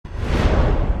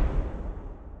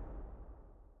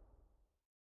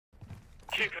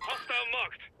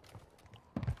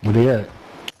Where they at?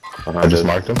 I just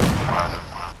marked him.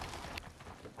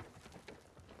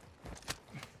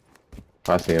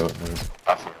 I see him.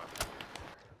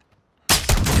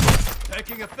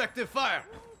 Taking effective fire.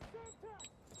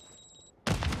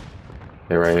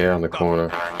 They're right here on the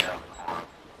corner.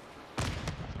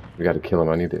 We gotta kill him.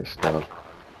 I need this stuff.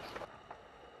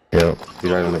 Yep.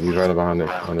 He's right behind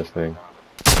on this thing.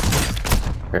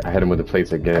 I hit him with the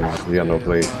plates again. We got no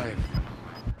plate.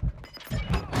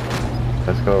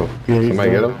 Let's go. Yeah,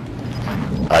 Somebody get him?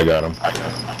 I got him.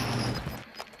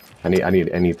 I need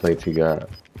any plates he got.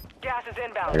 Gas is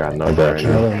inbound. I got I none got right you.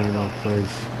 I now. don't need no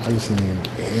place. I just need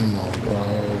ammo,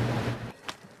 bro.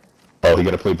 Oh, he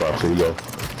got a plate box. Here we go.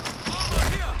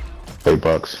 Plate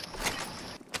box.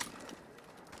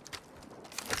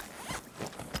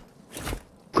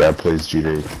 Grab plates,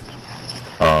 GD.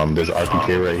 There's an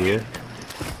RPK right here.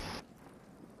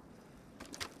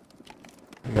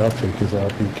 Yeah, I'll take his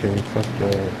RPK. Fuck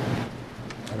that.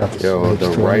 I got the Yo, the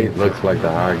snipes, right too. looks like the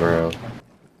high ground.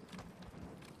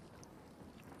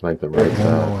 Like the right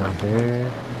Ammo side.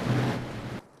 in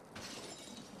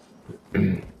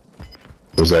there.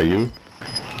 Was that you?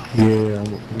 Yeah,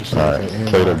 I'm just Alright, looking at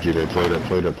plate ammo. up,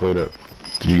 GD. Plate up.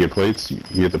 Did you get plates? You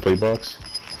get the plate box?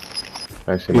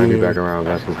 Actually, might be Yeah. back around.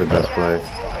 That's the best play.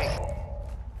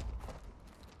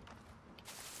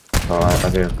 Oh, I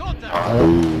hear.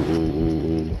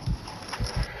 Ooh.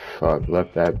 Fuck,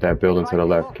 left that building to the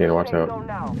left. Can't watch out. Zone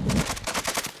now.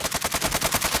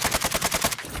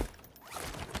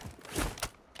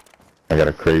 I got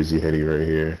a crazy heady right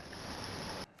here.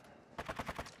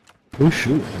 Who's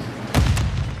shooting?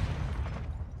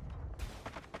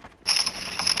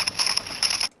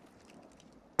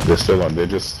 They're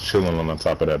just chilling on the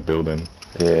top of that building.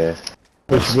 Yeah.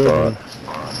 Which building?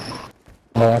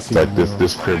 Oh, I see them now.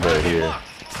 This crib right here.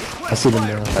 I see them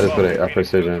now. I just put a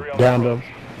precision. Down them.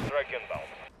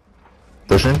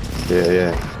 Pushing?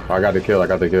 Yeah. Oh, I got the kill.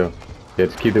 Yeah,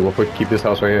 just keep it. We'll keep this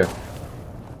house right here.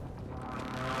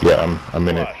 Yeah, I'm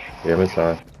in it. Yeah, I'm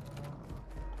inside.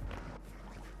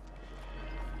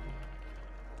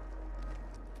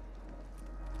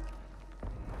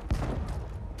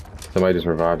 Somebody just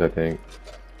revived, I think.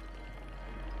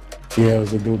 Yeah, it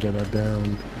was a dude that I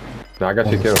downed. No, I got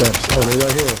on you the killed. steps. Oh, they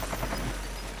right here.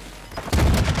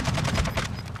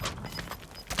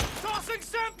 Tossing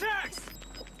Semtex.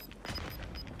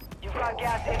 You've got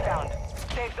gas inbound.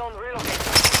 Safe zone relocated.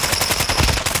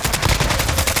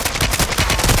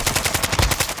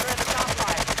 You're in the top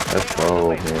 5. Let's go,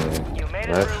 man. You made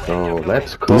it Let's through go. and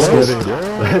Let's you're go. Let's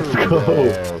Let's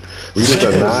go. We just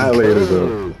annihilated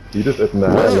them. You just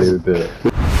annihilated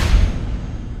them.